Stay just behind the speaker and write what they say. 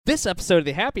This episode of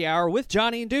the Happy Hour with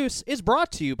Johnny and Deuce is brought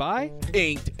to you by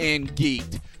Inked and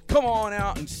Geeked. Come on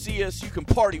out and see us. You can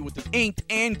party with the Inked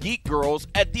and Geek girls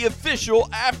at the official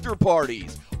after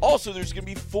parties. Also, there's going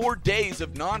to be 4 days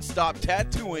of nonstop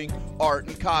tattooing, art,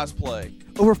 and cosplay.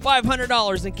 over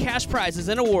 $500 in cash prizes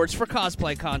and awards for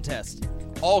cosplay contest.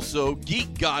 Also,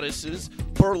 Geek Goddesses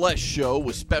burlesque show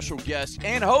with special guests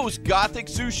and host Gothic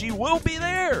Sushi will be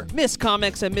there. Miss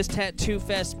Comics and Miss Tattoo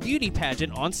Fest beauty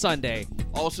pageant on Sunday.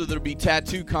 Also, there'll be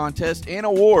tattoo contest and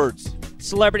awards.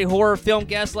 Celebrity horror film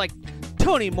guests like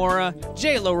Tony Mora,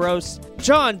 Jay LaRose,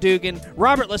 John Dugan,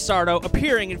 Robert Lasardo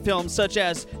appearing in films such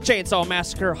as Chainsaw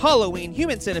Massacre, Halloween,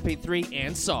 Human Centipede 3,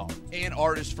 and Saw. And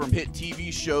artists from hit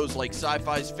TV shows like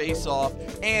Sci-Fi's Face Off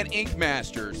and Ink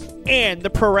Masters. And the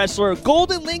pro wrestler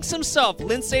Golden Links himself,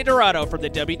 Lince Dorado from the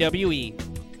WWE.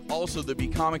 Also, there'll be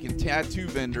comic and tattoo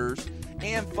vendors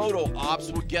and photo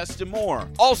ops with guests and more.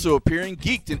 Also appearing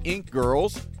Geeked and Ink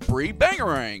girls, Brie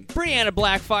Bangarang, Brianna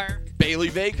Blackfire, Bailey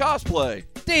Vey Cosplay,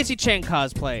 Daisy Chen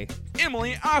Cosplay,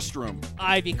 Emily Ostrom,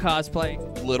 Ivy Cosplay,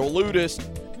 Little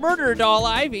Ludist, Murder Doll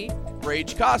Ivy,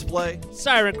 Rage Cosplay,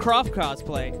 Siren Croft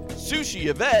Cosplay, Sushi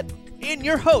Yvette, and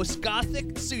your host,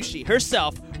 Gothic Sushi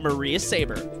herself, Maria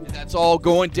Saber. and that's all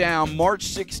going down March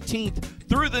 16th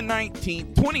through the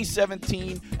 19th,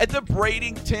 2017 at the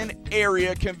Bradenton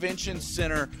Area Convention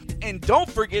Center. And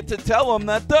don't forget to tell them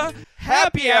that the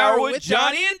Happy Hour with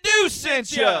Johnny and Deuce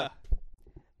sent ya.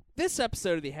 This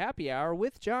episode of the Happy Hour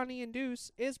with Johnny and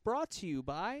Deuce is brought to you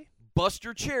by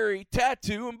Buster Cherry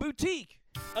Tattoo and Boutique,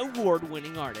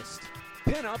 award-winning artist,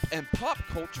 pinup and pop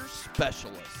culture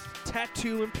specialist,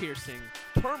 tattoo and piercing,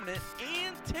 permanent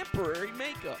and temporary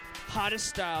makeup, hottest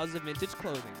styles of vintage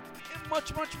clothing. and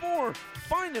much, much more.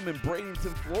 Find them in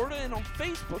Bradenton, Florida, and on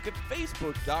Facebook at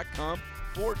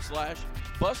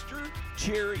facebook.com/Buster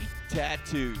Cherry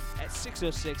Tattoo. At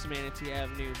 606 Manatee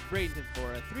Avenue, Bradenton,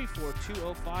 Florida,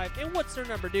 34205. And what's their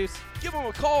number, Deuce? Give them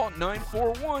a call at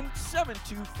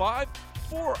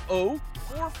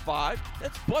 941-725-4045.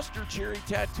 That's Buster Cherry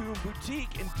Tattoo and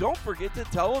Boutique. And don't forget to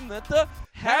tell them that the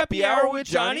Happy Hour with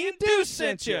Johnny and Deuce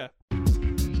sent you.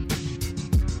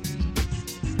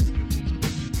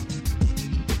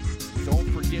 Don't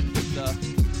forget that the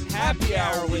Happy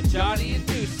Hour with Johnny and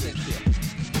Deuce sent you.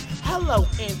 Hello,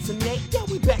 Internet. Yeah,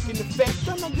 we back in effect.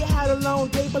 I know you had a long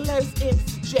day, but let's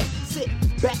interject. Sit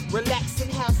back, relax,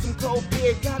 and have some cold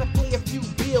beer. Gotta pay a few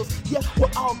bills. Yeah,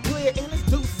 we're all clear, and it's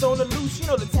Deuce on the loose. You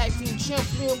know the tag team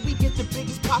champs, man. We get the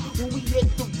biggest pop when we hit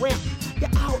the ramp. The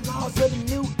outlaws of the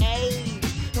new age,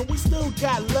 and we still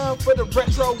got love for the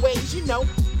retro ways. You know,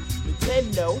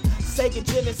 Nintendo, Sega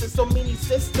Genesis, so many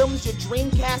systems, your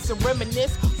Dreamcast and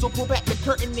reminisce. So pull back the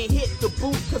curtain and hit the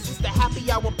booth, cause it's the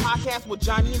Happy Hour podcast with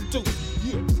Johnny and Deuce.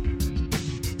 Yeah.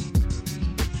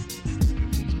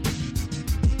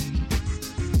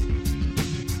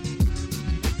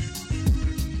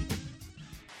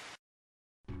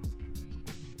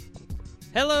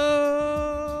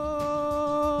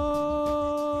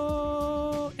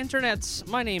 Hello, internets.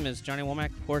 My name is Johnny Womack.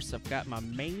 Of course, I've got my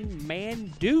main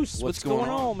man, Deuce. What's going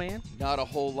on, man? Not a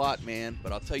whole lot, man,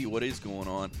 but I'll tell you what is going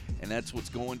on, and that's what's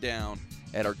going down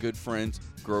at our good friends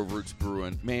Grove Roots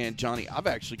Brewing. Man, Johnny, I've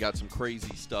actually got some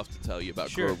crazy stuff to tell you about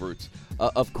Sure. Grove Roots.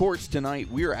 Of course, tonight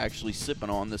we're actually sipping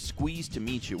on the Squeeze to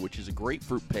Meet You, which is a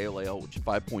grapefruit pale ale, which is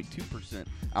 5.2%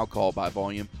 alcohol by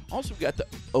volume. Also, we got the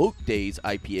Oak Days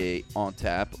IPA on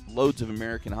tap, loads of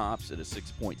American hops at a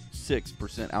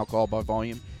 6.6% alcohol by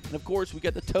volume. And of course, we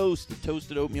got the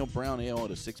Toasted Oatmeal Brown Ale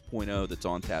at a 6.0 that's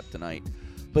on tap tonight.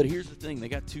 But here's the thing, they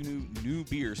got two new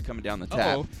beers coming down the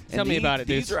tap. Uh-oh. Tell me about it,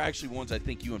 These Deuce. are actually ones I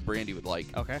think you and Brandy would like.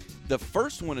 Okay. The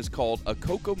first one is called a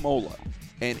Coca Mola,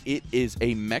 and it is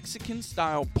a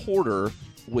Mexican-style porter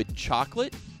with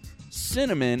chocolate,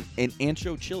 cinnamon, and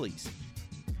ancho chilies.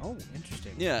 Oh,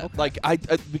 interesting. Yeah, Okay. like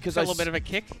because a I little bit of a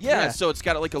kick. yeah, so it's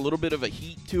got like a little bit of a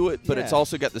heat to it, but it's Yeah.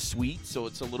 also got the sweet, so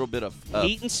it's a little bit of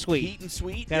Heat and sweet. Heat and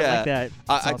sweet. Kinda yeah, like that.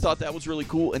 I That's awesome. thought that was really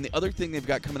cool. And the other thing they've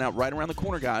got coming out right around the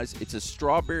corner, guys, it's a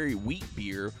strawberry wheat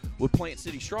beer with Plant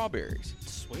City strawberries.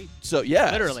 Sweet. So yeah,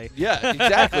 Literally. yeah,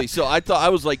 exactly. So I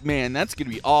was like, man, that's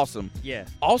gonna be awesome. Yeah.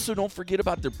 Also, don't forget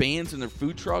about their bands and their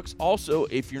food trucks. Also,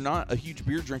 if you're not a huge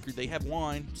beer drinker, they have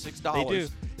wine, $6. They do.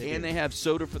 And they have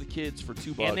soda for the kids for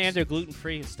 $2. And they have their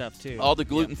gluten-free stuff, too. all the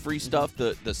gluten-free stuff,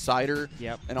 the cider,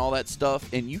 Yep. and all that stuff.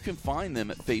 And you can find them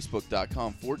at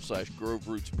facebook.com/Grove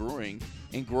Roots Brewing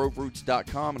and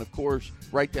groveroots.com. And, of course,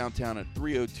 right downtown at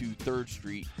 302 3rd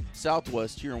Street,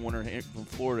 Southwest here in Winter Haven,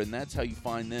 Florida. And that's how you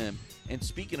find them. And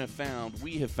speaking of found,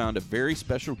 we have found a very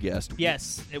special guest.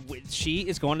 Yes, she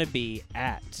is going to be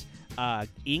at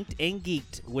Inked and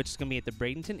Geeked, which is going to be at the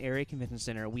Bradenton Area Convention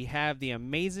Center. We have the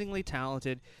amazingly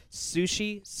talented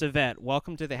Sushi Savette.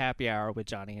 Welcome to the Happy Hour with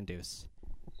Johnny and Deuce.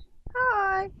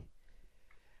 Hi.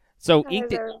 So, Hi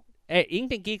there.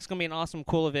 Inked and Geek's going to be an awesome,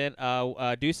 cool event.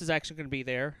 Deuce is actually going to be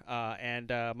there, and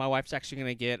my wife's actually going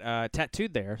to get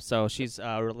tattooed there. So she's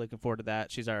really looking forward to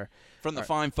that. She's From the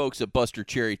fine folks at Buster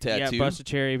Cherry Tattoo. Yeah, Buster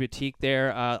Cherry Boutique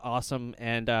there. Awesome.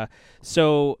 And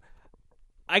so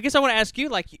I guess I want to ask you,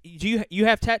 like, do you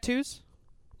have tattoos?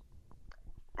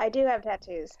 I do have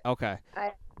tattoos. Okay.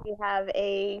 I have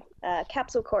a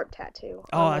Capsule Corp tattoo.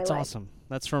 Oh, on my that's leg. awesome.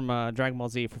 That's from Dragon Ball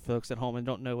Z for folks at home and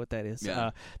don't know what that is.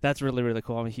 Yeah. That's really, really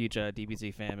cool. I'm a huge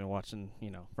DBZ fan. Been watching,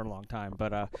 for a long time.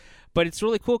 But it's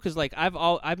really cool because like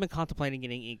I've been contemplating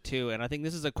getting ink too, and I think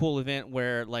this is a cool event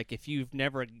where like if you've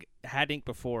never had ink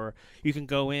before, you can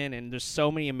go in and there's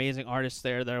so many amazing artists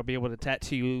there that'll be able to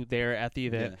tattoo you there at the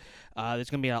event. Yeah. There's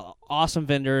gonna be awesome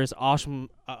vendors, awesome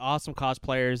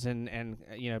cosplayers,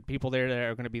 and people there that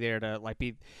are gonna be there to like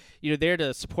be there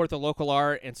to support the local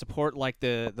art and support like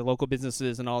the local businesses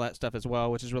and all that stuff as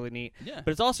well, which is really neat. Yeah. But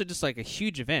it's also just like a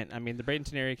huge event. I mean, the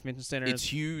Bradenton Area Convention Center. It's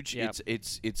huge. Yeah.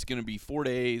 It's going to be 4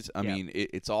 days. I mean,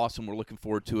 it's awesome. We're looking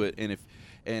forward to it.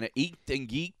 And Inked and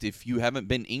Geeked, if you haven't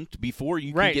been inked before,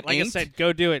 you can get like inked. I said,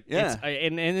 go do it. Yeah.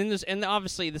 And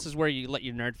obviously this is where you let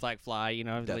your nerd flag fly.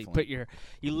 Definitely. Like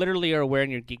you literally are wearing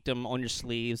your geekdom on your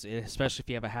sleeves, especially if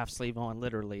you have a half sleeve on.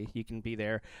 Literally, you can be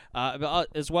there. But,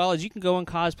 as well as you can go and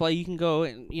cosplay. You can go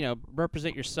and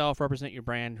represent yourself, represent your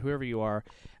brand, whoever you are.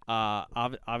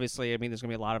 Obviously, I mean, there's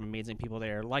gonna be a lot of amazing people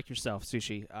there, like yourself,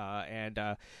 Sushi.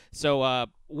 So,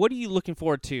 what are you looking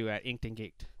forward to at Inked and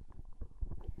Geeked?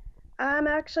 I'm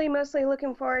actually mostly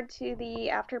looking forward to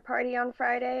the after party on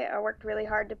Friday. I worked really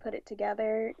hard to put it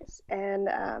together,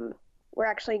 and we're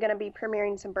actually going to be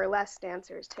premiering some burlesque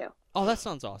dancers too. Oh, that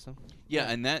sounds awesome. Yeah,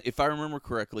 and that, if I remember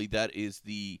correctly, that is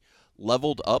the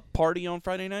Leveled Up party on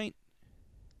Friday night?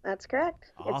 That's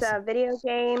correct. Awesome. It's a video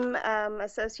game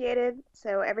associated,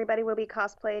 so everybody will be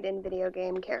cosplayed in video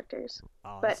game characters,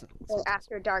 but the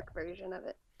after dark version of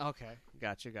it. Okay,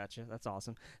 gotcha. That's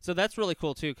awesome. So that's really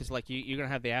cool too, because like you're gonna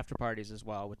have the after parties as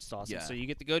well, which is awesome. Yeah. So you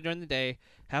get to go during the day,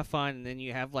 have fun, and then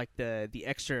you have like the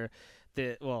extra,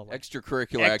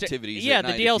 extracurricular activities. Yeah, at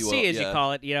night, the DLC if you as will. you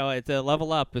call it. At the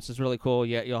Level Up, which is really cool.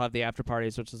 Yeah, you'll have the after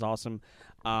parties, which is awesome.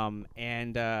 Now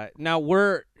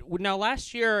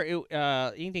last year,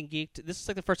 Inked and Geeked. This is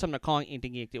like the first time they're calling Inked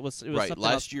and Geeked. It was right. something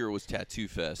Last else. year was Tattoo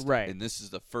Fest, Right. And this is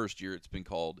the first year it's been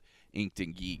called Inked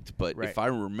and Geeked. But Right. if I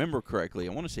remember correctly,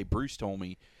 I want to say Bruce told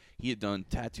me he had done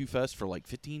Tattoo Fest for like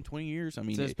 15, 20 years. I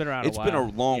mean, So it's been around it's a been a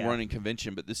while. long-running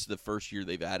convention, but this is the first year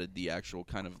they've added the actual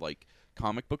kind of like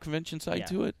comic book convention side Yeah,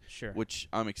 to it, sure. which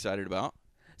I'm excited about.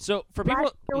 So for people,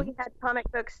 Last year we had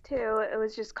comic books too. It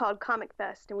was just called Comic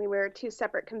Fest, and we were two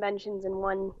separate conventions in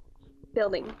one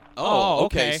building. Oh,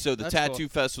 okay. okay. So the That's Tattoo cool.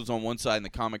 Fest was on one side and the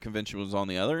comic convention was on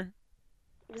the other?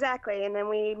 Exactly, and then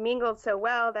we mingled so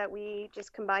well that we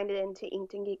just combined it into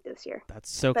Inked and Geek this year.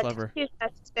 that's so But clever. Tattoo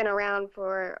Fest's been around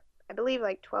for, I believe,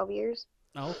 like 12 years.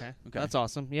 Oh, okay. That's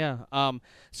awesome. Yeah.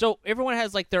 So everyone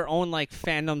has like their own like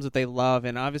fandoms that they love,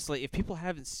 and obviously, if people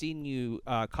haven't seen you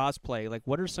cosplay, like,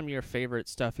 what are some of your favorite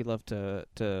stuff you love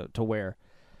to wear?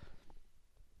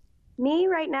 Me,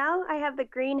 right now, I have the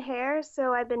green hair,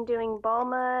 so I've been doing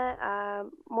Bulma,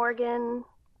 Morgan,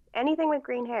 anything with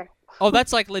green hair. Oh,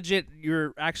 that's like legit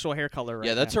your actual hair color, right?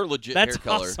 Yeah, that's now. her legit That's hair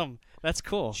color. awesome. That's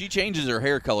cool. She changes her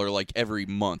hair color like every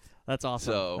month. That's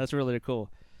awesome. So- That's really cool.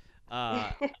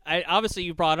 Obviously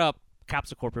you brought up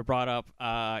Capsule Corp. You brought up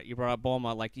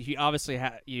Bulma. Like you obviously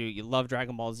you love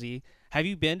Dragon Ball Z. Have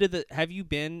you been to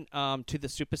the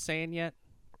Super Saiyan yet?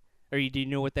 Or do you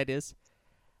know what that is?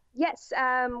 Yes,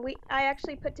 I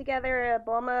actually put together a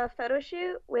Bulma photo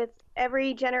shoot with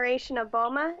every generation of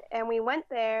Bulma, and we went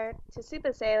there to Super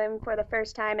Saiyan for the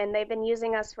first time, and they've been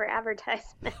using us for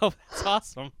advertisement. Oh, that's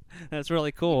awesome. That's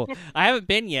really cool. I haven't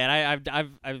been yet.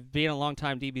 I've been a long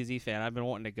time DBZ fan. I've been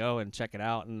wanting to go and check it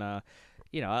out, and I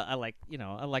like the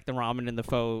ramen and the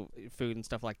faux food and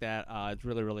stuff like that. It's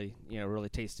really really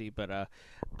tasty. But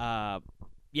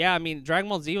yeah, I mean, Dragon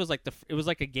Ball Z was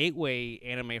like a gateway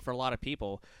anime for a lot of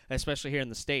people, especially here in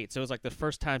the States. It was like the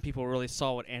first time people really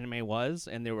saw what anime was,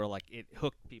 and they were like, it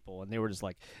hooked people, and they were just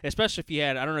like, especially if you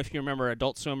had, I don't know if you remember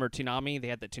Adult Swim or Toonami, they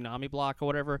had the Toonami block or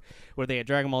whatever, where they had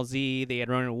Dragon Ball Z, they had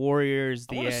Ronin Warriors.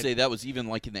 I want to say that was even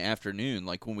like in the afternoon,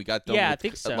 like when we got done. Yeah, with, I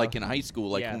think so. Like in high school,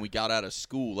 like Yeah. when we got out of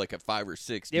school, like at 5 or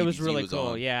 6. It was DBZ really cool,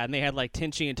 on. yeah, and they had like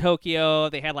Tenchi in Tokyo,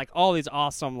 they had like all these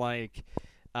awesome like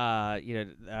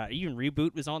Even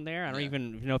Reboot was on there. I don't Yeah.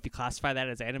 even know if you classify that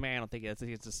as anime. I don't think it's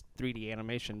just 3D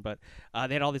animation, but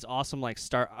they had all these awesome like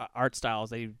art styles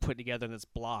they put together in this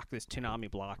block, this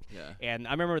Toonami block. Yeah. And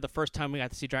I remember the first time we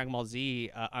got to see Dragon Ball Z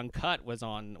Uncut was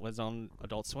on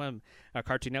Adult Swim,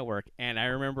 Cartoon Network, and I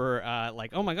remember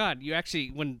like, oh my God, you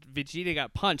actually, when Vegeta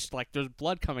got punched, like there's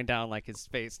blood coming down like his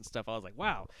face and stuff. I was like,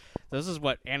 wow, this is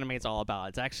what anime's all about.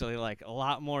 It's actually like a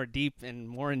lot more deep and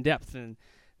more in depth than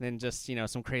just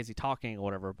some crazy talking or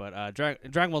whatever. But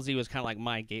Dragon Ball Z was kind of like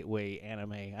my gateway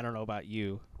anime. I don't know about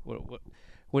you.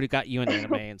 What got you into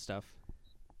anime and stuff?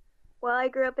 Well, I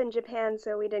grew up in Japan,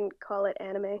 so we didn't call it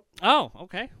anime. Oh,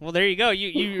 okay. Well, there you go.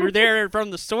 You were there from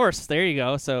the source. There you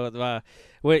go. So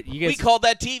what you guys? We called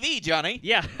that TV, Johnny.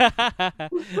 Yeah,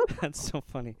 that's so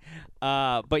funny.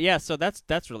 But yeah, so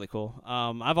that's really cool.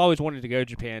 I've always wanted to go to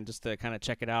Japan just to kind of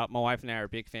check it out. My wife and I are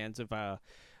big fans of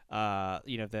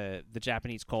the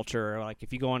Japanese culture. Like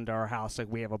if you go into our house, like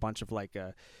we have a bunch of like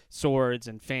swords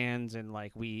and fans, and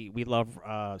like we love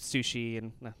sushi,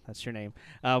 and that's your name.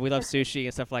 We love sushi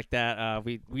and stuff like that.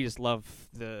 We just love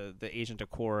the Asian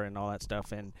decor and all that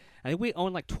stuff. And I think we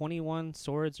own like 21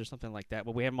 swords or something like that,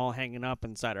 but we have them all hanging up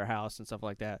inside our house and stuff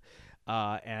like that.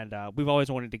 And we've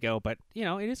always wanted to go, but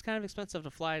it is kind of expensive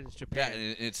to fly to Yeah, Japan.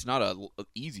 and it's not a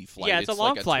easy flight. Yeah, it's a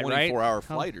long like flight, right? 24-hour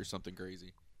flight or something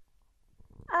crazy.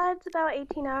 It's about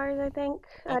 18 hours, I think,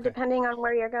 Okay. depending on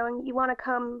where you're going. You want to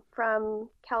come from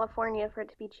California for it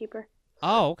to be cheaper.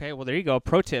 Oh, okay. Well, there you go.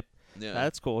 Pro tip. Yeah.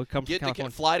 That's cool. It comes from California.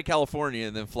 Fly to California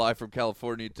and then fly from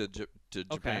California to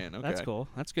Japan. Okay. That's cool.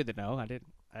 That's good to know. I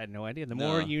had no idea. The No.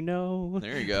 more you know.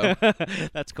 There you go.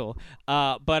 That's cool.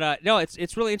 But no,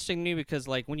 it's really interesting to me because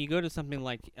like when you go to something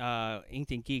like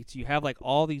Inked and Geeked, you have like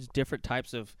all these different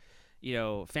types of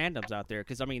fandoms out there.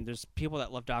 Because I mean, there's people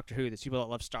that love Doctor Who. There's people that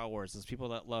love Star Wars. There's people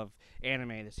that love anime.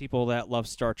 There's people that love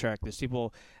Star Trek. There's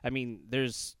people. I mean,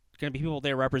 there's going to be people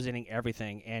there representing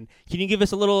everything. And can you give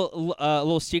us a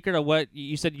little secret of what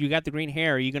you said? You got the green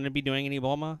hair. Are you going to be doing any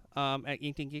Bulma at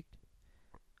Inked and Geeked?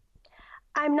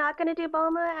 I'm not going to do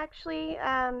Bulma, actually.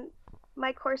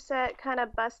 My corset kind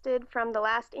of busted from the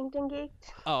last Inked and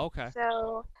Geeked. Oh, okay.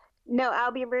 So, no,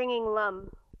 I'll be bringing Lum,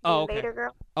 the Oh, okay. Invader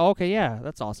girl. Oh, okay, yeah,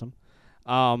 that's awesome.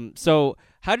 So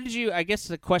how did you? I guess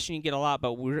the question you get a lot,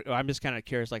 but I'm just kind of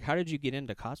curious. Like, how did you get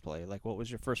into cosplay? Like, what was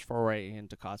your first foray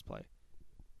into cosplay?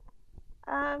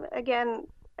 Again,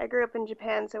 I grew up in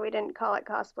Japan, so we didn't call it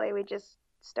cosplay. We just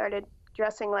started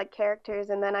dressing like characters,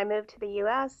 and then I moved to the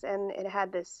U.S., and it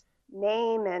had this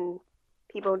name, and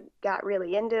people got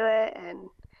really into it, and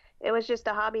it was just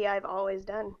a hobby I've always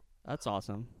done. That's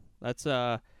awesome. That's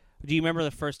Do you remember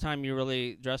the first time you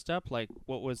really dressed up? Like, do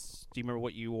you remember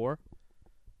what you wore?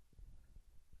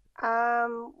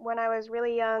 When I was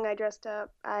really young, I dressed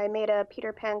up. I made a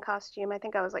Peter Pan costume. I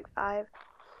think I was like 5.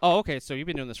 Oh, okay. So you've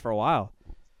been doing this for a while.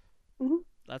 Mhm.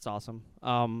 That's awesome.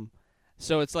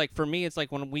 So it's like for me, it's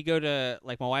like when we go to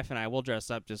like my wife and I will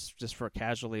dress up just for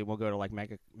casually. We'll go to like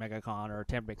MegaCon or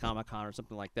Tampa Bay Comic Con or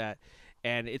something like that,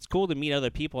 and it's cool to meet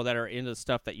other people that are into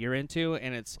stuff that you're into,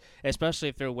 and it's especially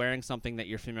if they're wearing something that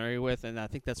you're familiar with. And I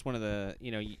think that's one of the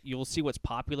you'll see what's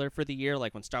popular for the year.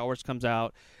 Like when Star Wars comes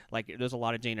out, like there's a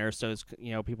lot of Jane Erso's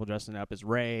people dressing up as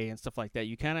Rey and stuff like that.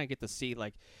 You kind of get to see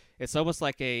like it's almost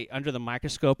like a under the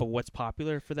microscope of what's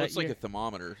popular for that It's year. like a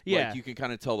thermometer. Yeah. Like you can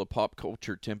kind of tell the pop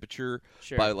culture temperature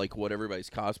Sure. by like what everybody's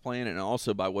cosplaying and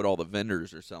also by what all the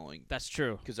vendors are selling. That's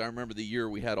true. Because I remember the year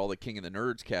we had all the King of the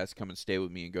Nerds cast come and stay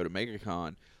with me and go to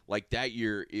MegaCon. Like that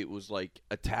year, it was like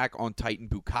Attack on Titan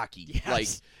Bukkake.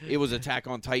 Yes. Like it was Attack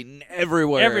on Titan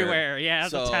everywhere. Everywhere, yeah.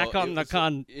 It's So Attack on it the was-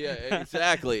 Con. Yeah,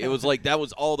 exactly. It was like that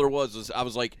was all there was. I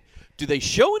was like, do they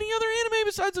show any other anime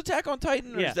besides Attack on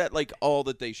Titan, or Yeah. is that like all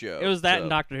that they show? It was that So, and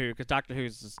Doctor Who, because Doctor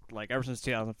Who's just, like ever since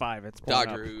 2005, it's blown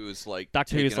Doctor up. Who is like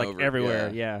Doctor Who's taking like over.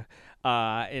 everywhere, yeah.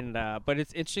 But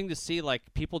it's interesting to see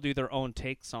like people do their own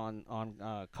takes on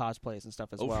cosplays and stuff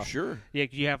as Oh, well. for sure. Yeah,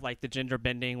 you have like the gender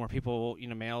bending where people,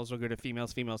 males will go to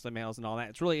females, females to males, and all that.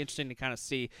 It's really interesting to kind of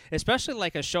see, especially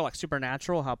like a show like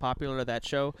Supernatural, how popular that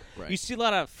show. Right. You see a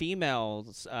lot of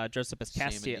females dressed up as Sam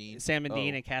and Castiel, Dean. Sam and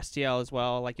Dean Oh. and Castiel as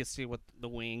well. Like you see with the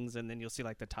wings, and then you'll see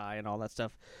like the tie and all that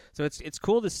stuff. So it's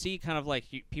cool to see kind of like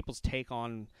people's take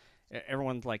on.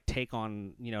 Everyone's like take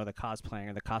on the cosplaying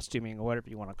or the costuming or whatever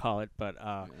you want to call it, but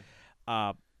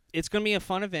it's gonna be a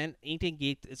fun event. Inked and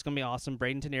Geeked. It's gonna be awesome.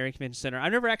 Bradenton Area Convention Center.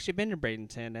 I've never actually been to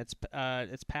Bradenton.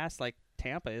 It's past like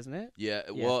Tampa, isn't it? Yeah,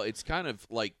 Yeah. well, it's kind of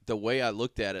like the way I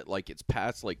looked at it, like it's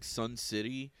past like Sun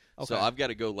City. So Okay. I've got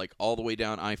to go like all the way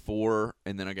down I-4,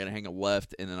 and then I got to hang a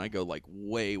left, and then I go like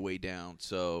way, way down.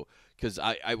 So because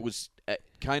I was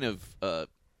kind of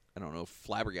I don't know if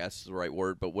flabbergasted is the right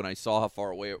word, but when I saw how far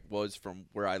away it was from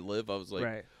where I live, I was like,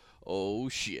 Right. oh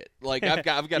shit! Like I've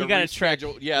got to You gotta trek.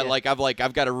 reschedule. Yeah, Yeah. like I've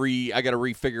got to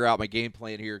refigure out my game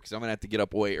plan here because I'm gonna have to get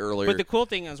up way earlier. But the cool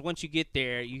thing is, once you get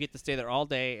there, you get to stay there all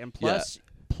day, and plus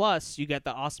you get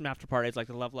the awesome after parties, like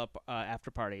the Level Up after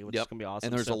party, which is gonna be awesome.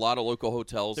 And there's So- a lot of local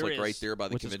hotels There like right is, there by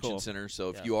the which is convention cool. center. So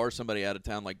if Yeah. you are somebody out of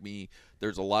town like me,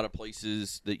 there's a lot of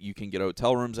places that you can get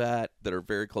hotel rooms at that are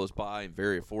very close by and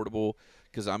very affordable.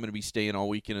 Because I'm going to be staying all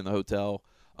weekend in the hotel.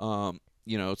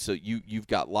 So you've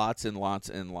got lots and lots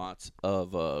and lots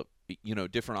of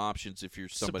different options if you're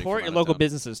somebody support from your out of local town.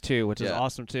 businesses too, which is Yeah.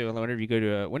 awesome too. And whenever you go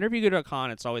to a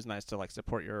con, it's always nice to like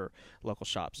support your local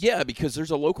shops. Yeah, because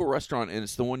there's a local restaurant and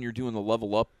it's the one you're doing the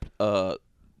Level Up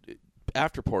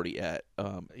after party at.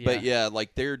 But yeah,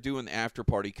 like they're doing the after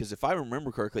party because if I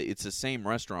remember correctly, it's the same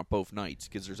restaurant both nights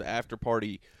because there's an after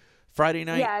party Friday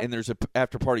night Yeah. and there's a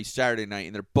after party Saturday night,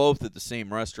 and they're both at the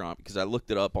same restaurant because I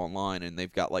looked it up online and they've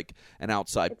got like an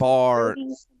outside bar.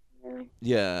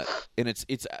 Yeah, and it's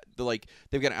like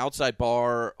they've got an outside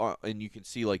bar and you can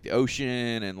see like the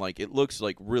ocean and like it looks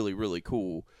like really really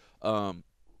cool.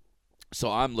 So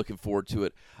I'm looking forward to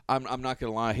it. I'm not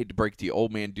gonna lie, I hate to break the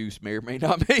old man Deuce may or may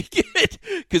not make it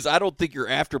because I don't think your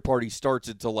after party starts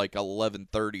until like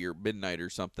 11:30 or midnight or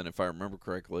something if I remember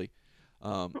correctly.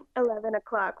 11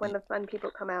 o'clock when the fun people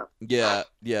come out. Yeah.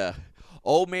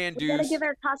 Old man We gotta Deuce. give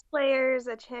our cosplayers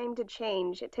a time to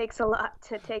change. It takes a lot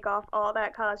to take off all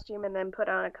that costume and then put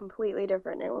on a completely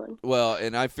different new one. Well,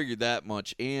 and I figured that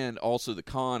much, and also the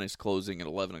con is closing at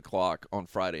 11 o'clock on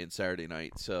Friday and Saturday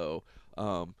night. So,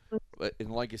 and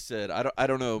like I said, I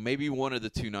don't know. Maybe one of the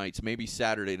two nights, maybe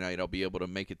Saturday night, I'll be able to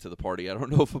make it to the party. I don't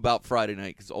know if about Friday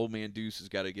night because old man Deuce has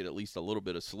got to get at least a little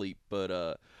bit of sleep.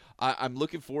 But I'm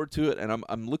looking forward to it, and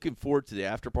I'm looking forward to the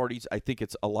after parties. I think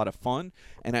it's a lot of fun,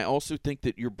 and I also think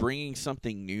that you're bringing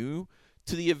something new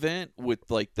to the event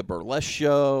with like the burlesque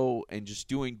show and just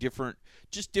doing different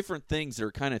things that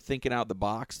are kind of thinking out the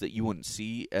box that you wouldn't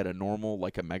see at a normal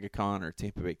like a MegaCon or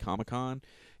Tampa Bay Comic-Con.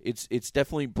 It's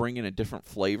definitely bringing a different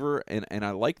flavor, and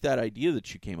I like that idea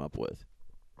that you came up with.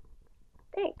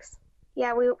 Thanks.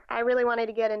 Yeah, I really wanted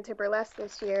to get into burlesque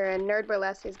this year, and nerd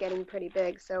burlesque is getting pretty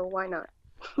big, so why not?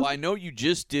 Well, I know you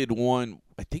just did one.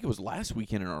 I think it was last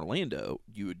weekend in Orlando.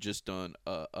 You had just done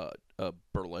a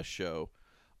burlesque show.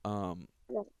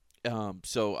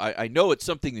 So I know it's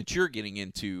something that you're getting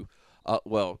into.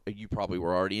 Well, you probably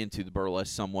were already into the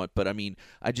burlesque somewhat, but I mean,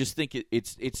 I just think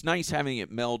it's nice having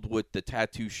it meld with the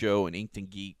tattoo show and Inked and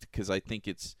Geeked because I think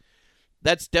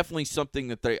that's definitely something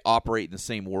that they operate in the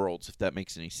same worlds, if that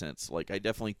makes any sense. Like, I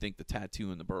definitely think the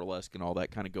tattoo and the burlesque and all that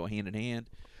kind of go hand in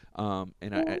hand. And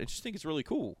I just think it's really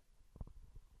cool.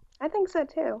 I think so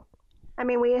too. I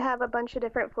mean, we have a bunch of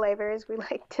different flavors. We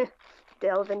like to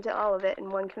delve into all of it in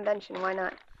one convention. Why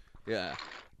not? Yeah.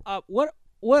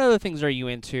 What other things are you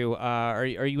into? Are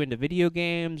you into video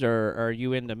games, or are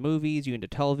you into movies? You into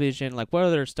television? Like, what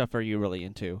other stuff are you really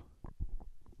into?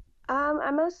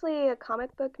 I'm mostly a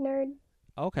comic book nerd.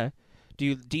 Okay. Do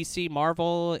you DC,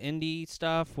 Marvel, indie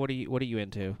stuff? What are you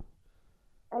into?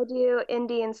 I do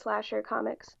indie and slasher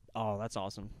comics. Oh, that's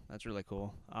awesome. That's really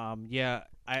cool. Yeah,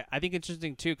 I think it's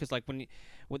interesting too, because like when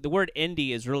the word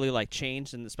indie is really like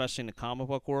changed, and especially in the comic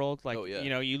book world, like Oh,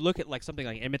 yeah. you look at like something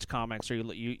like Image Comics, or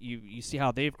you see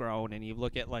how they've grown, and you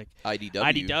look at like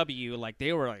IDW, like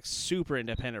they were like super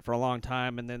independent for a long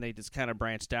time, and then they just kind of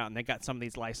branched out, and they got some of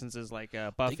these licenses like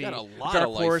Buffy, They got a lot Dark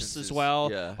of Horse licenses. as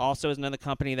well. Yeah. Also is another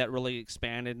company that really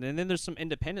expanded, and then there's some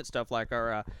independent stuff like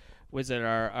our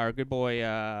good boy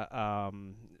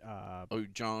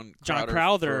John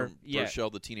Crowther, from yeah. Rochelle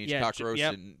the Teenage Yeah, Cockroach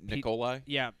yep. and Nikolai.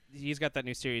 Yeah, he's got that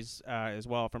new series as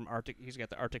well from Arctic. He's got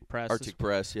the Arctic Press, Arctic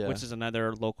Press, yeah. which is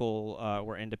another local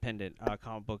or independent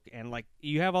comic book. And like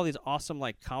you have all these awesome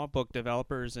like comic book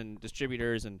developers and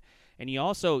distributors, and you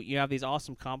have these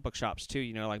awesome comic book shops too.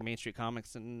 You know, like Main Street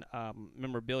Comics and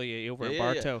Memorabilia over at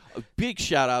Bartow. A big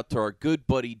shout out to our good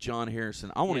buddy John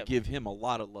Harrison. I want Yep. to give him a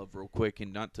lot of love real quick,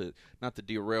 and not to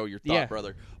derail your thought, Yeah.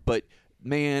 brother. But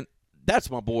man,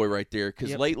 that's my boy right there. Because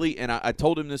Yep. lately, and I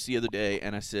told him this the other day,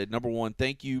 and I said, number one,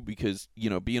 thank you, because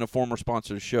being a former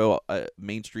sponsor of the show,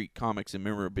 Main Street Comics and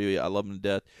Memorabilia, I love him to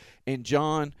death. And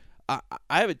John, I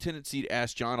have a tendency to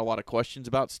ask John a lot of questions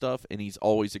about stuff, and he's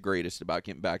always the greatest about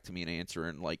getting back to me and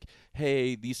answering, like,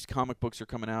 hey, these comic books are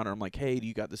coming out, or I'm like, hey, do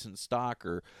you got this in stock,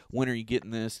 or when are you getting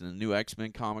this? And the new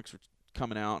X-Men comics are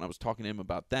coming out, and I was talking to him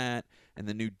about that, and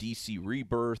the new DC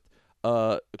Rebirth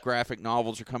graphic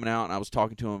novels are coming out, and I was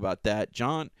talking to him about that.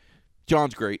 John's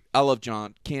great. I love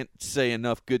John. Can't say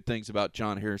enough good things about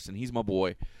John Harrison. He's my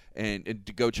boy, and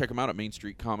to go check him out at Main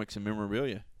Street Comics and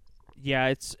Memorabilia. Yeah,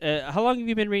 it's how long have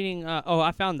you been reading?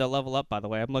 I found the Level Up, by the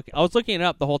way. I was looking it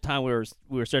up the whole time we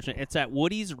were searching. It's at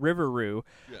Woody's Riveroo,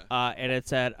 and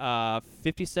it's at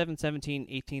 5717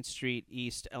 18th Street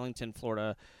East, Ellington,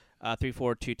 Florida,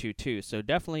 34222. So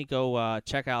definitely go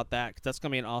check out that, 'cause that's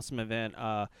gonna be an awesome event.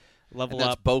 Level and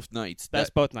that's Up both nights. That's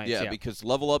both nights. Yeah, because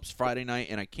Level Up's Friday night,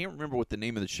 and I can't remember what the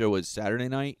name of the show is Saturday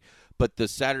night. But the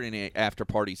Saturday night after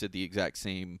party's at the exact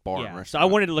same bar and restaurant. So I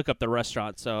wanted to look up the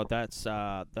restaurant. So that's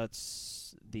the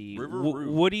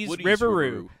Woody's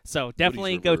Riveroo. So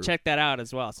definitely go check that out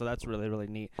as well. So that's really, really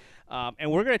neat.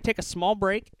 And we're going to take a small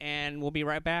break, and we'll be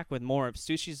right back with more of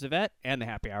Sushi Zavette and the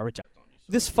Happy Hour with Johnny.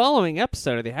 This following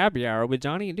episode of the Happy Hour with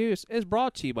Johnny and Deuce is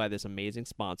brought to you by this amazing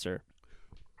sponsor.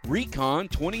 Recon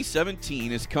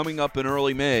 2017 is coming up in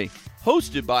early May,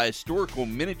 hosted by Historical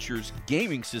Miniatures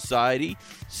Gaming Society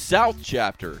South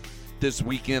Chapter. This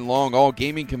weekend-long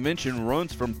all-gaming convention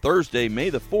runs from Thursday, May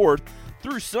the 4th,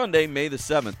 through Sunday, May the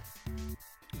 7th.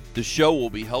 The show will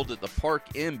be held at the Park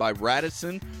Inn by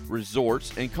Radisson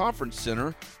Resorts and Conference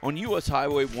Center on U.S.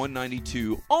 Highway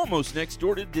 192, almost next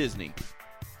door to Disney.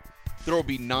 There will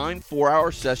be 9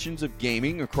 4-hour sessions of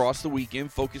gaming across the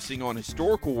weekend focusing on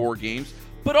historical war games,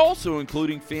 but also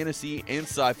including fantasy and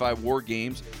sci-fi war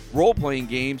games, role-playing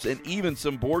games, and even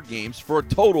some board games for a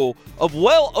total of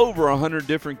well over 100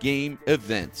 different game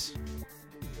events.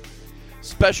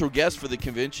 Special guest for the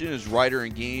convention is writer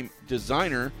and game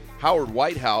designer Howard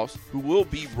Whitehouse, who will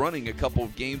be running a couple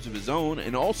of games of his own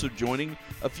and also joining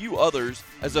a few others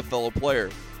as a fellow player.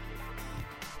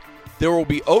 There will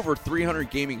be over 300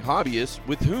 gaming hobbyists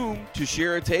with whom to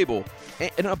share a table,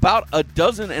 and about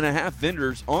 12.5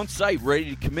 vendors on site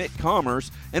ready to commit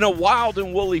commerce, and a wild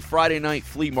and woolly Friday night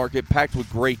flea market packed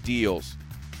with great deals.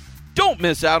 Don't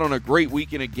miss out on a great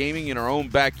weekend of gaming in our own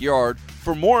backyard.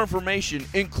 For more information,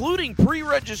 including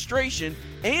pre-registration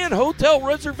and hotel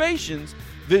reservations,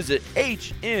 visit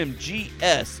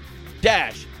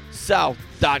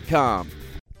hmgs-south.com.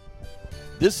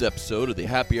 This episode of the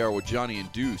Happy Hour with Johnny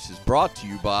and Deuce is brought to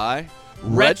you by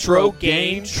Retro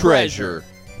Game Treasure.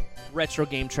 Retro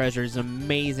Game Treasure is an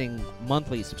amazing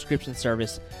monthly subscription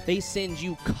service. They send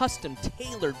you custom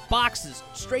tailored boxes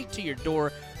straight to your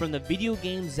door from the video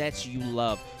games that you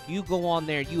love. You go on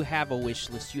there, you have a wish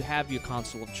list, you have your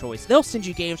console of choice. They'll send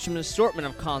you games from an assortment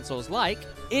of consoles like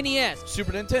NES,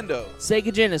 Super Nintendo,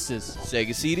 Sega Genesis,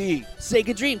 Sega CD,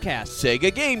 Sega Dreamcast,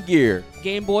 Sega Game Gear,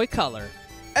 Game Boy Color,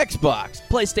 Xbox,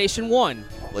 PlayStation 1,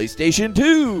 PlayStation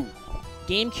 2,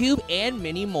 GameCube, and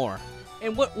many more.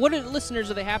 And what do the listeners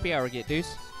of the Happy Hour get,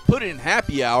 Deuce? Put in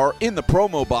Happy Hour in the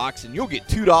promo box and you'll get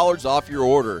 $2 off your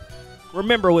order.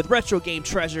 Remember, with Retro Game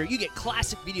Treasure, you get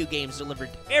classic video games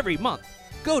delivered every month.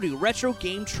 Go to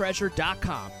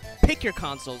RetroGameTreasure.com, pick your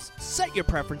consoles, set your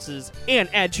preferences, and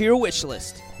add to your wish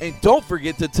list. And don't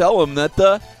forget to tell them that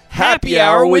the Happy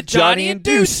Hour with Johnny and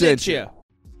Deuce sent you.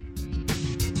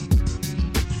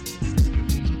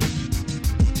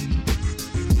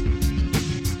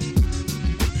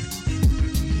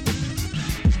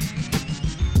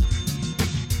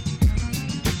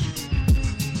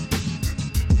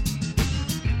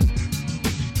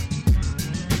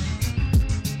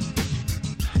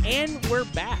 And we're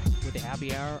back with the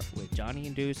Happy Hour with Johnny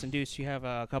and Deuce. And Deuce, you have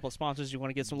a couple of sponsors you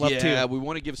want to give some love to. Yeah, we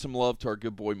want to give some love to our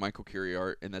good boy Michael Carey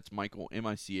Art, and that's Michael,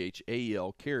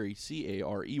 M-I-C-H-A-E-L, Carey,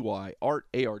 C-A-R-E-Y, art,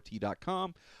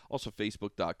 A-R-T.com. Also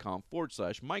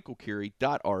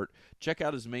Facebook.com/MichaelCarey.art. Check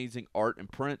out his amazing art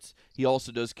and prints. He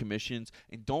also does commissions.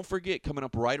 And don't forget, coming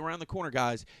up right around the corner,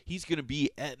 guys, he's going to be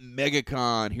at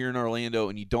MegaCon here in Orlando,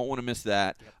 and you don't want to miss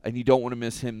that, and you don't want to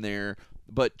miss him there.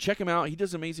 But check him out. He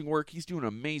does amazing work. He's doing an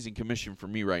amazing commission for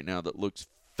me right now that looks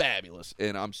fabulous,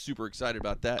 and I'm super excited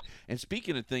about that. And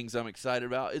speaking of things I'm excited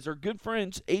about is our good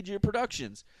friends, AGA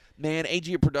Productions. Man,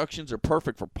 AGA Productions are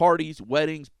perfect for parties,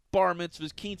 weddings, bar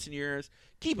mitzvahs, quinceañeras.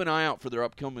 Keep an eye out for their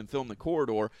upcoming film, The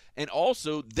Corridor. And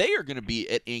also, they are going to be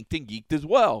at Inked and Geeked as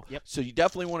well. Yep. So you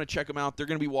definitely want to check them out. They're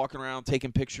going to be walking around,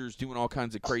 taking pictures, doing all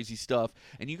kinds of crazy stuff.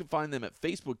 And you can find them at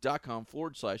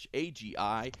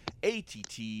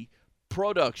Facebook.com/AGIATT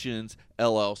Productions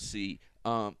LLC.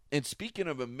 And speaking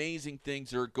of amazing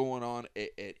things that are going on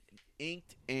at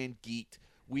Inked and Geeked,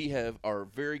 we have our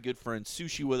very good friend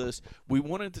Sushi with us. We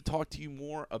wanted to talk to you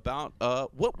more about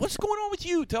what's going on with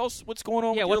you. Tell us what's going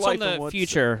on with your life. Yeah, what's the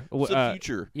future? What's the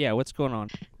future? Yeah, what's going on?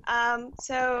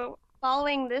 So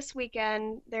following this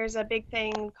weekend, there's a big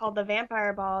thing called the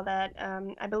Vampire Ball that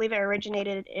I believe it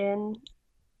originated in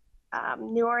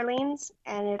New Orleans,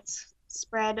 and it's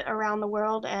spread around the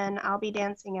world, and I'll be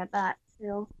dancing at that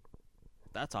too.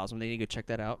 That's awesome. They need to go check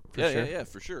that out. Yeah,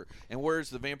 for sure. And where's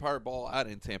the Vampire Ball out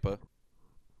in Tampa?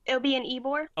 It'll be in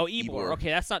Ybor Oh, Ybor. Okay,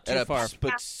 that's not At too a far.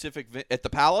 specific at the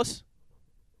Palace?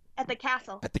 at the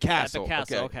castle. At the Yeah, at castle. the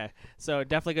castle. Okay. So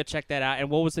definitely go check that out. And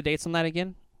what was the dates on that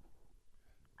again?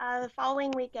 The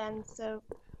following weekend, so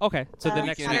Okay, so the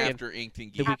next Weekend weekend. after Inked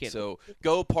and The Geeked. weekend. So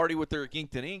go party with her at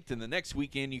Inked and Inked, and the next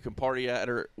weekend you can party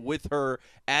with her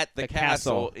at the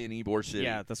castle in Ybor City.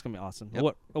 Yeah, that's gonna be awesome.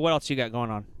 Yep. What else you got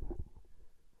going on?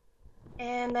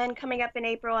 and then coming up in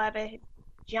April, I have a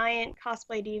giant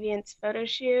Cosplay Deviants photo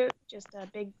shoot, just a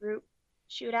big group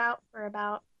shootout for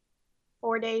about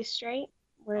 4 days straight.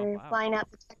 We're wow. flying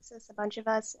out to Texas, a bunch of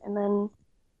us, and then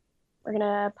we're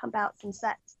gonna pump out some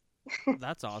sets.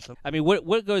 That's awesome. I mean,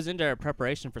 what goes into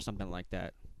preparation for something like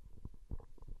that?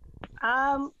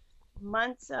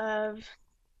 Months of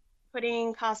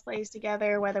putting cosplays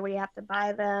together, whether we have to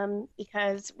buy them,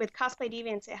 because with Cosplay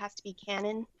Deviants, it has to be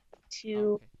canon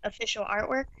to Okay. official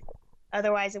artwork.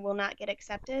 Otherwise, it will not get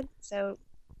accepted. So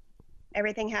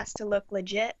everything has to look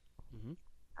legit. Mhm.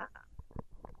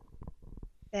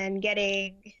 Then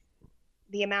getting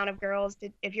the amount of girls,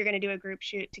 if you're going to do a group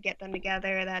shoot, to get them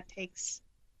together, it takes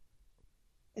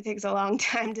a long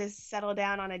time to settle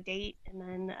down on a date, and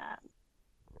then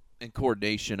And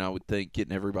coordination, I would think,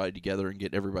 getting everybody together and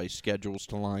getting everybody's schedules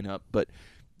to line up. But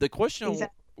the question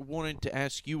Exactly. I wanted to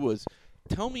ask you was,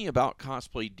 tell me about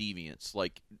Cosplay Deviants.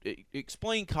 Like,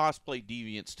 explain Cosplay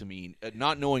Deviants to me,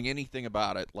 not knowing anything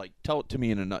about it. Like, tell it to me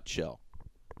in a nutshell.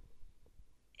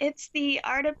 it's the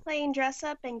art of playing dress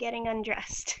up and getting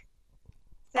undressed.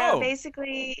 So Oh.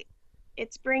 basically,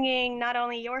 it's bringing not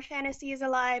only your fantasies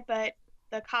alive, but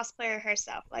the cosplayer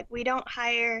herself. Like, we don't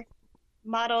hire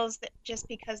models that just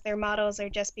because they're models or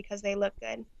just because they look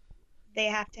good. They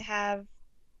have to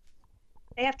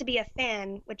be a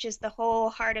fan, which is the whole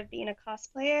heart of being a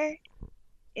cosplayer,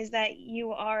 is that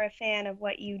you are a fan of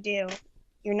what you do.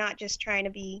 You're not just trying to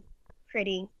be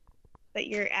pretty, but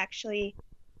you're actually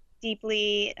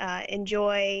deeply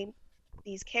enjoy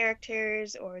these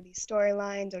characters or these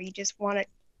storylines, or you just want to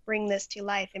bring this to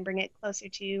life and bring it closer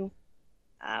to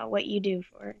what you do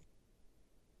for.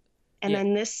 And Yeah.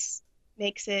 then this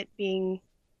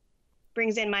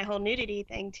brings in my whole nudity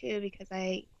thing too, because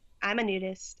I'm a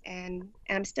nudist and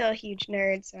I'm still a huge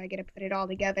nerd, so I get to put it all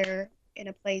together in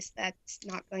a place that's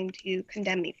not going to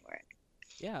condemn me for it.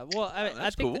 Yeah, well, I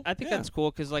that's think cool. I think Yeah. that's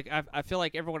cool because like I feel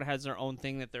like everyone has their own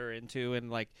thing that they're into, and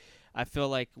like I feel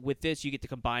like with this you get to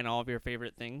combine all of your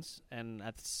favorite things, and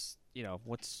that's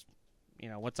what's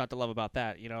not to love about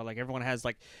that. Like everyone has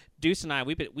like Deuce and I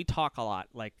we talk a lot.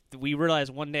 Like we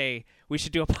realized one day we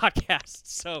should do a podcast,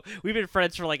 so we've been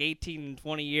friends for like 18,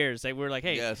 20 years. And we're like,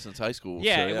 hey, Yeah, since high school.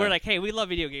 yeah, so, yeah. we're like, hey, we love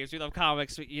video games, we love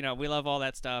comics, we love all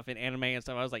that stuff and anime and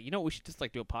stuff. I was like, we should just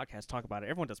like do a podcast, talk about it.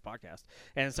 Everyone does podcasts,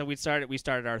 and so we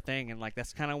started our thing, and like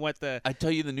that's kind of what the I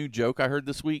tell you the new joke I heard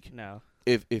this week. no.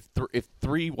 If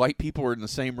three white people are in the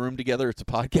same room together, it's a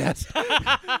podcast.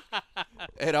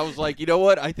 And I was like, you know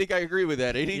what? I think I agree with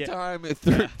that. Anytime if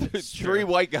three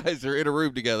white guys are in a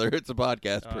room together, it's a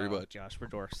podcast, pretty much. Josh, we're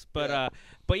dorks.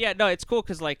 But yeah, no, it's cool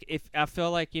because like if I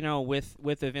feel like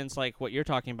with events like what you're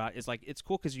talking about is like it's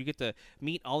cool because you get to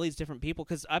meet all these different people.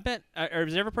 Because I bet, or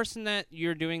is there every person that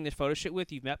you're doing this photo shoot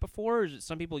with you've met before, or is it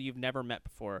some people you've never met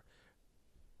before?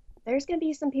 There's going to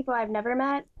be some people I've never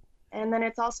met, and then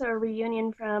it's also a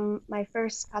reunion from my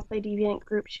first Cosplay Deviant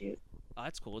group shoot. Oh,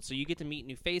 that's cool. So you get to meet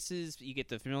new faces, you get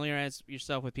to familiarize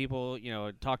yourself with people,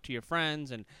 talk to your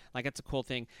friends, and like that's a cool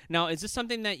thing. Now, is this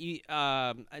something that you?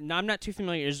 No, I'm not too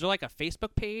familiar. Is there like a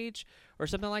Facebook page or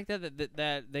something like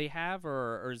that they have,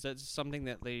 or is that something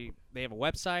that they have a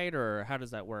website, or how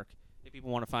does that work? If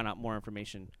people want to find out more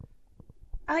information.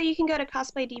 You can go to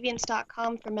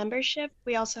cosplaydeviants.com for membership.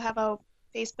 We also have a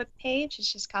Facebook page. It's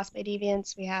just Cosplay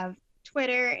Deviants. We have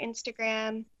Twitter,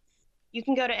 Instagram. You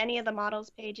can go to any of the models'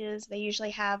 pages. They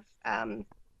usually have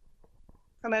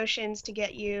promotions to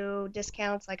get you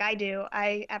discounts like I do.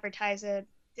 I advertise a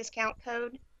discount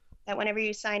code that whenever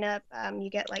you sign up, you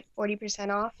get like 40%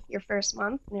 off your first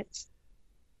month, and it's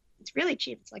really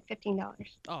cheap. It's like $15. Oh, that's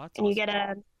And awesome. you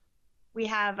get we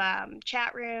have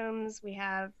chat rooms, we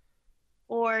have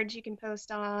boards you can post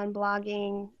on,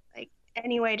 blogging, like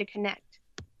any way to connect.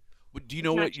 Do you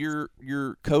know what your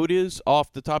code is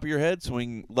off the top of your head, so we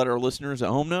can let our listeners at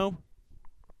home know?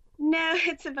 No,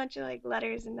 it's a bunch of like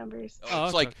letters and numbers. Oh, It's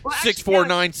okay. like Well, actually,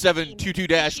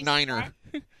 6497222-9er.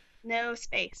 No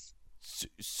space.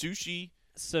 Sushi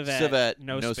Civet,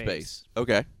 no no space.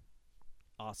 Okay.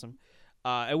 Awesome.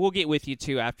 And we'll get with you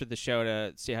too after the show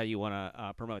to see how you want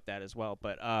to promote that as well.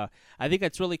 But I think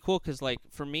that's really cool because, like,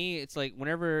 for me, it's like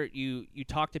whenever you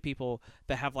talk to people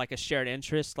that have like a shared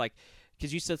interest, like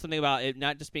because you said something about it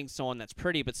not just being someone that's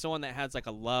pretty, but someone that has like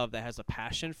a love, that has a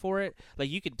passion for it.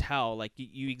 Like you could tell, like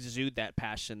you exude that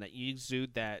passion, that you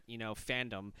exude that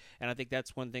fandom, and I think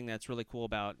that's one thing that's really cool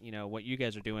about what you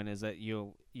guys are doing is that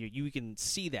you can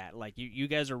see that, like you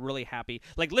guys are really happy.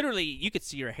 Like literally, you could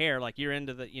see your hair, like you're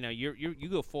into the you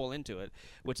go full into it,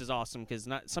 which is awesome because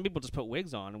not some people just put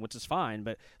wigs on, which is fine,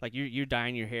 but like you're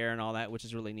dyeing your hair and all that, which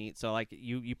is really neat. So like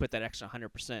you put that extra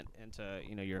 100%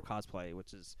 into your cosplay,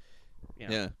 which is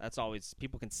that's always,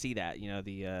 people can see that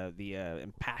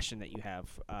the passion that you have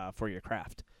for your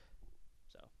craft.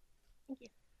 So Thank you.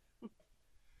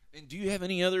 And do you have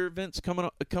any other events coming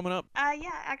up? Yeah,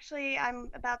 actually,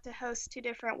 I'm about to host 2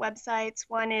 different websites.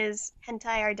 One is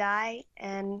Hentai or Die,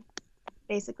 and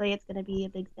basically it's going to be a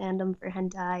big fandom for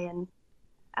hentai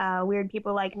and weird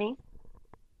people like me.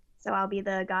 So I'll be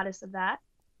the goddess of that.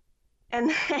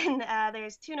 And then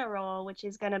there's Tuna Roll, which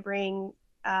is going to bring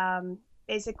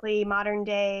basically modern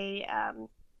day,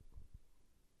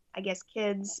 I guess,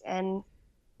 kids and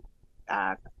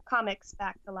comics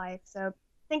back to life. So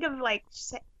think of like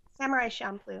Samurai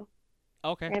Champloo.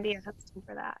 okay, I'm going to be hosting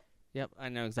for that. yep, I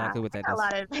know exactly what that A is.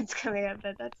 lot of events coming up,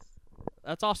 but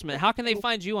That's awesome. And how can they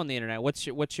find you on the internet?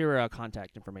 What's your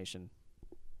contact information?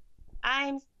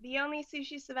 I'm the only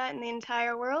sushi savant in the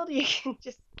entire world. You can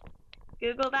just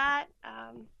Google that.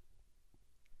 And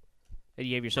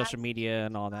you have your social media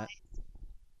and all that.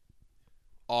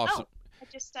 Awesome.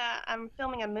 Oh, I'm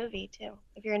filming a movie too.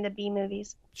 If you're into B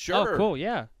movies, Sure. Oh, cool.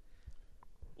 Yeah.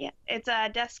 yeah, it's a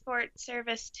Deskport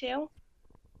Service 2.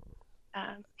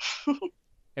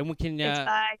 And we can. It's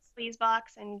by Sleazebox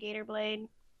and Gator Blade.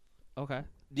 Okay.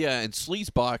 Yeah, and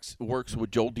Sleazebox works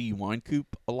with Joel D. Winecoop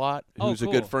a lot, Oh, who's a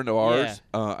cool. good friend of ours.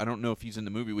 I don't know if he's in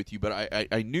the movie with you, but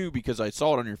I knew because I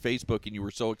saw it on your Facebook and you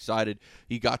were so excited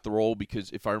he got the role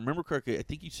because if I remember correctly, I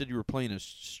think you said you were playing a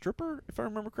stripper, if I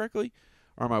remember correctly.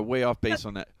 Or am I way off base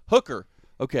on that? Hooker.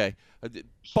 Okay.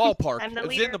 Ballpark. I'm the It's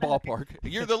leader in the of the hooker. ballpark.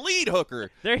 You're the lead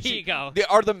hooker. There you go. They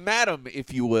are the madam,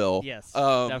 if you will. Yes,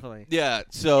 Um, definitely. Yeah,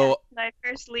 so... My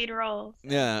first lead role.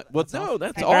 So. Yeah. Well, That's no, awesome.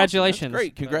 that's Congratulations, awesome. That's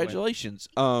great. by the way. Congratulations.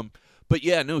 But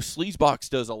yeah, no, Sleazebox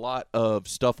does a lot of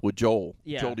stuff with Joel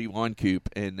D. Winecoop,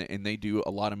 and they do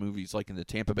a lot of movies like in the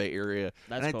Tampa Bay area.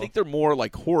 That's and I cool. think they're more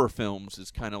like horror films is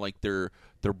kind of like their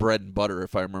bread and butter,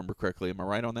 if I remember correctly. Am I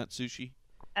right on that, Sushi?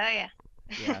 Oh yeah.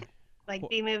 Yeah. Like Well,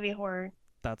 B movie horror.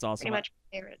 That's awesome. Pretty much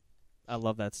my favorite. I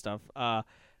love that stuff.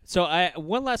 So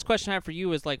one last question I have for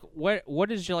you is like,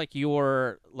 what is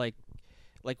your like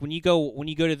when you go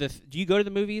to do you go to the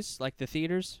movies, like the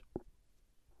theaters?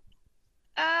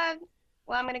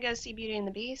 Well, I'm gonna go see Beauty and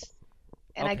the Beast,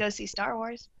 and I Okay. go see Star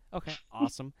Wars. Okay,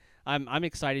 awesome. I'm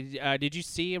excited. Did you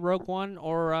see Rogue One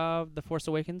or The Force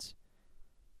Awakens?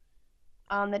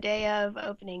 On the day of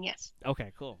opening, yes.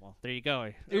 Okay, cool. Well, there you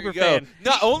go. There Uber you go. fan.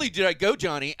 Not only did I go,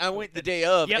 Johnny, I went the day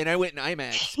of, Yep. and I went in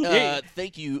IMAX. Yeah.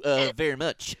 Thank you very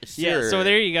much, sir. Yeah, so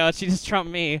there you go. She just trumped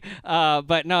me.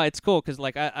 But no, it's cool because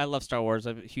like I love Star Wars.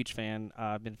 I'm a huge fan.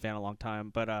 I've been a fan a long time.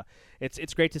 But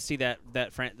it's great to see that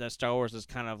Star Wars is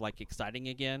kind of like exciting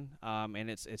again. And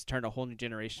it's turned a whole new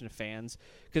generation of fans.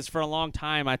 Because for a long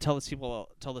time, I tell this to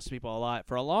people a lot.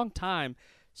 For a long time,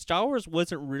 Star Wars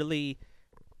wasn't really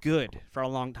good for a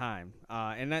long time,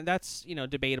 and that's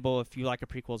debatable if you like the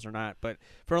prequels or not. But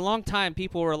for a long time,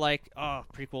 people were like, "Oh,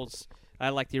 prequels. I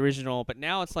like the original." But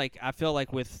now it's like I feel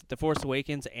like with The Force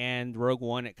Awakens and Rogue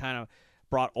One, it kind of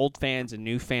brought old fans and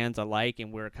new fans alike,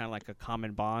 and we're kind of like a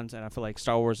common bond. And I feel like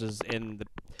Star Wars is in the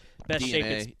best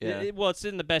shape. It's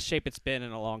in the best shape it's been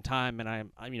in a long time, and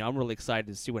I'm really excited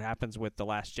to see what happens with The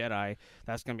Last Jedi.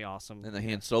 That's gonna be awesome. And the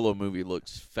Han Solo movie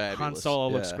looks fabulous. Han Solo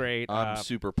looks great. I'm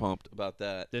super pumped about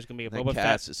that. There's gonna be a That Boba Fett.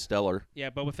 cast is stellar.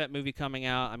 Yeah, Boba Fett movie coming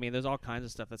out. I mean, there's all kinds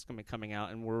of stuff that's going to be coming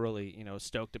out, and we're really,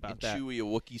 stoked about And that. Chewie, a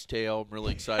Wookiee's tail. I'm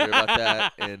really excited about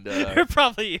that. And There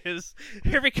probably is.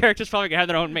 Every character's probably going to have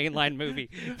their own mainline movie,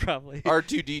 probably.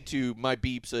 R2-D2, my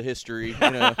beeps of history.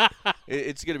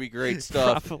 It's going to be great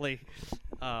stuff. Probably.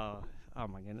 Oh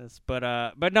my goodness. But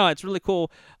no, it's really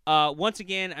cool. Once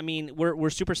again, I mean, we're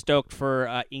super stoked for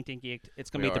Inked and Geeked. It's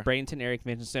going to be at the Bradenton Area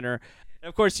Convention Center. And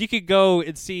of course, you could go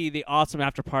and see the awesome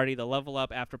after party, the Level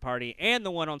Up after party, and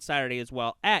the one on Saturday as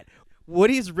well at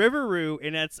Woody's Riveroo,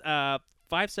 and that's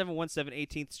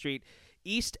 5717 18th Street,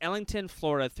 East Ellington,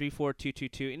 Florida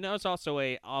 34222. And there's also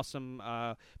a awesome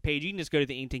page. You can just go to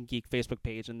the Inked and Geek Facebook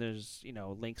page, and there's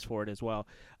links for it as well.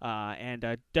 And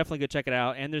definitely go check it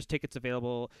out. And there's tickets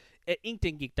available at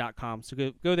inkedandgeek.com.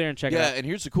 So go there and check it out. Yeah, and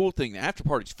here's the cool thing: the after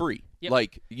party's free. Yep.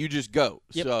 Like you just go.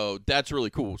 Yep. So that's really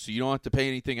cool. So you don't have to pay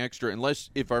anything extra, unless,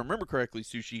 if I remember correctly,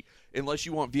 Sushi, unless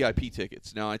you want VIP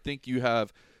tickets. Now I think you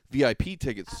have VIP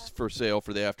tickets for sale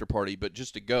for the after party, but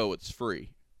just to go, it's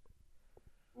free.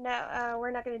 No,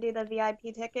 we're not going to do the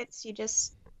VIP tickets.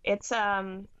 It's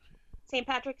St.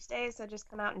 Patrick's Day, so just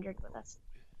come out and drink with us.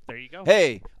 There you go.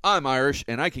 Hey, I'm Irish,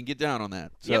 and I can get down on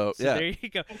that. So, Yep, so yeah. there you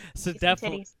go. So Some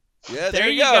definitely. titties. Yeah, There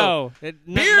you go.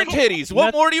 Beer and titties.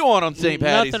 What more do you want on St.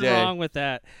 Patty's Nothing Day? wrong with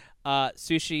that.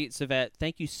 Sushi Savette,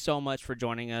 thank you so much for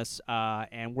joining us,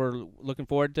 and we're looking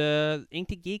forward to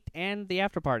Inked and Geeked and the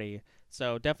after party.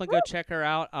 So definitely go check her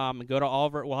out. And go to all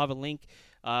of her. We'll have a link,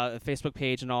 a Facebook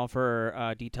page, and all of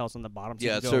her details on the bottom. So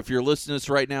Yeah, you can so go. if you're listening to this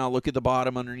right now, look at the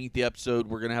bottom underneath the episode.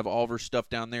 We're going to have all of her stuff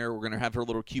down there. We're going to have her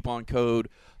little coupon code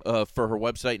for her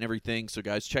website and everything. So,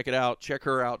 guys, check it out. Check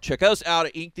her out. Check us out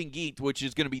at Inked and Geeked, which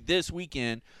is going to be this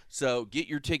weekend. So get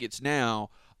your tickets now.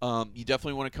 You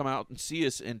definitely want to come out and see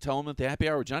us and tell them that the Happy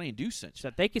Hour with Johnny and Deuce sent you.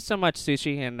 So thank you so much,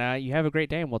 Sushi, and you have a great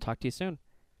day, and we'll talk to you soon.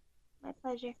 My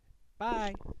pleasure.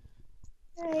 Bye.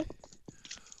 Bye.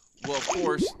 Well, of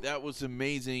course, that was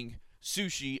amazing.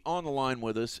 Sushi on the line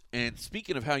with us. And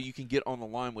speaking of how you can get on the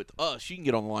line with us, you can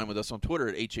get on the line with us on Twitter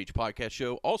at HH Podcast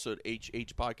Show, also at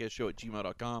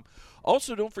hhpodcastshow@gmail.com.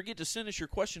 Also, don't forget to send us your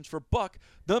questions for Buck,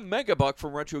 the Mega Buck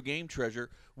from Retro Game Treasure.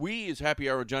 We, as Happy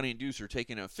Hour with Johnny and Deuce, are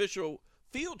taking an official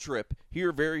field trip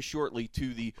here very shortly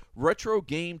to the Retro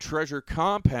Game Treasure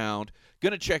compound.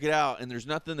 Gonna check it out, and there's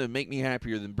nothing that make me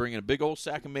happier than bringing a big old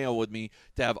sack of mail with me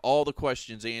to have all the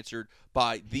questions answered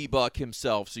by the Buck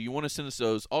himself. So you want to send us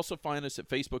those. Also find us at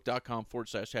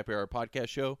facebook.com/Happy Hour Podcast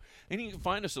Show, and you can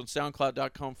find us on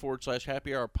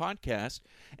soundcloud.com/Happy Hour Podcast.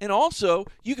 And also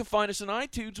you can find us on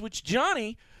iTunes, which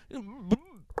Johnny,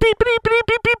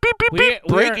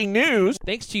 breaking news.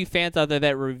 Thanks to you fans out there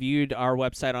that reviewed our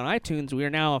website on iTunes, we are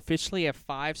now officially a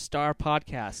 5-star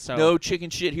podcast. So No chicken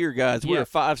shit here, guys. Yeah. We're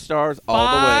 5 stars all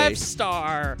the way.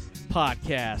 5-star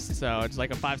podcast. So it's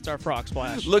like a 5-star frog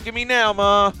splash. Look at me now,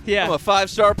 Ma. Yeah. I'm a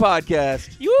 5-star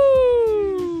podcast.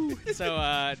 Woo!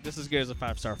 So just as good as a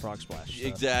 5-star frog splash. So.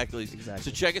 Exactly.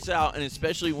 So check us out, and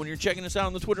especially when you're checking us out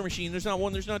on the Twitter machine, there's not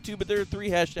one, there's not two, but there are 3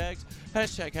 hashtags.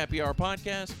 Hashtag Happy Hour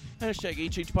Podcast, hashtag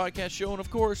HH Podcast Show, and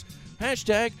of course,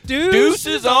 hashtag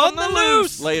Deuces on the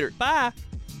Loose. Later. Bye.